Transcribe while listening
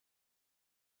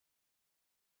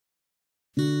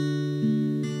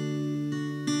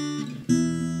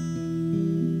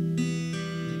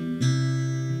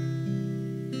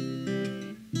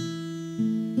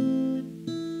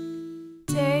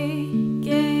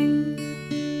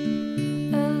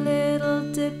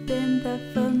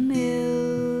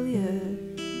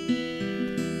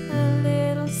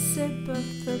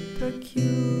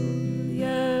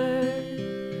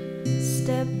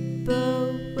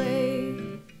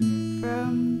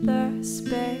from the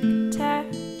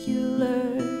spectacular,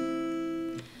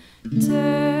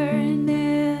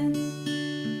 turning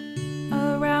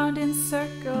around in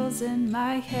circles in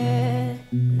my head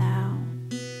now.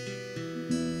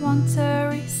 Want to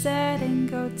reset and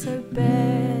go to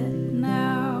bed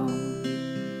now.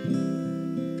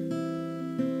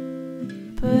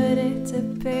 Put it to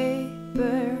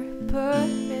paper, put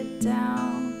it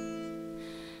down.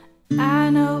 I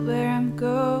know where I'm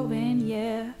going,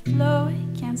 yeah.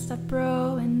 Flowing, can't stop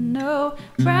rowing, no.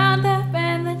 Round the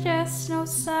bend, there's just no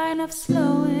sign of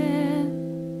slowing.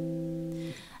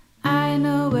 I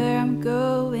know where I'm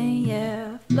going,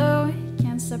 yeah. Flowing,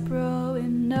 can't stop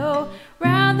rowing, no.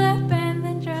 Round the bend,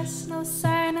 there's just no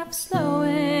sign of slowing.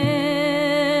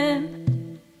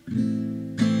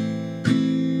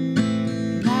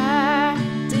 My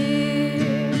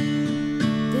dear,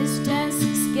 this dance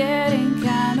is getting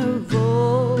kinda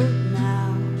old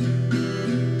now.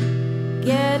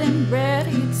 Getting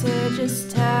ready to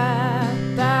just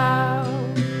tap out.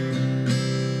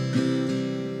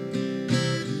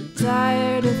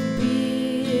 Tired of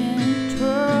being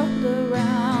twirled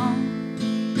around.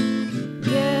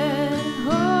 Get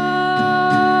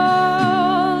hold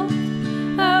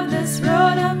of this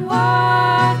road I'm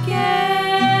walking.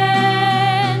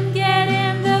 Get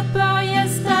in the boat, yeah,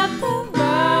 stop the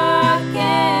rocking.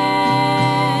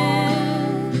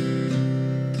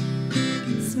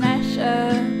 Smash a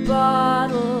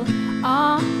bottle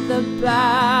on the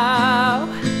bow.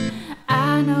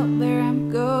 I know where I'm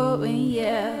going,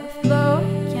 yeah. Flow,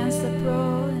 can't stop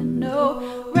rolling, no.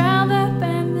 Round the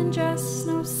bend and just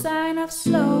no sign of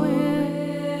slowing.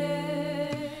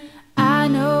 I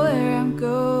know where I'm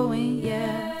going,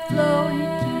 yeah. Flowing,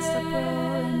 can't stop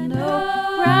rolling, no.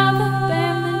 Round the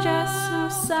bend and just no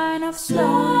sign of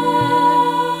slowing.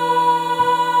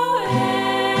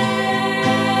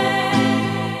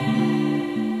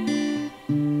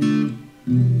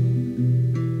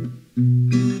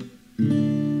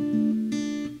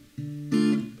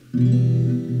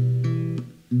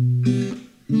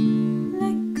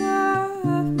 Let go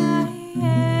of my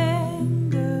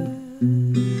anger.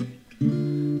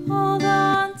 Hold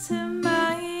on to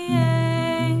my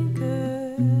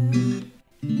anchor.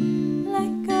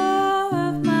 Let go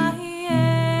of my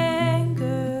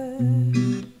anger.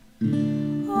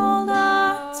 Hold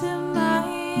on to my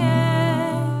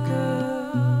anchor.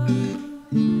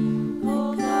 Let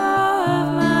go of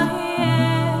my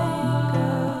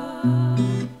anchor.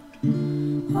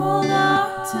 Hold on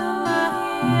to my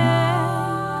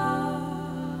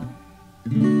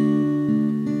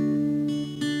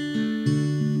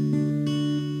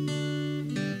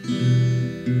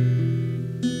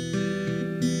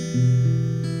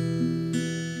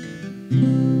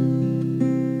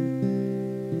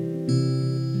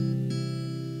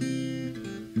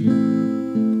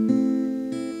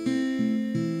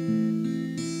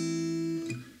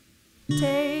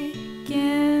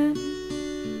taking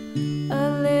a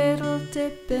little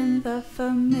dip in the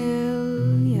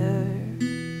familiar,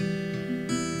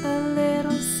 a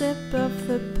little sip of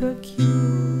the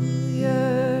peculiar.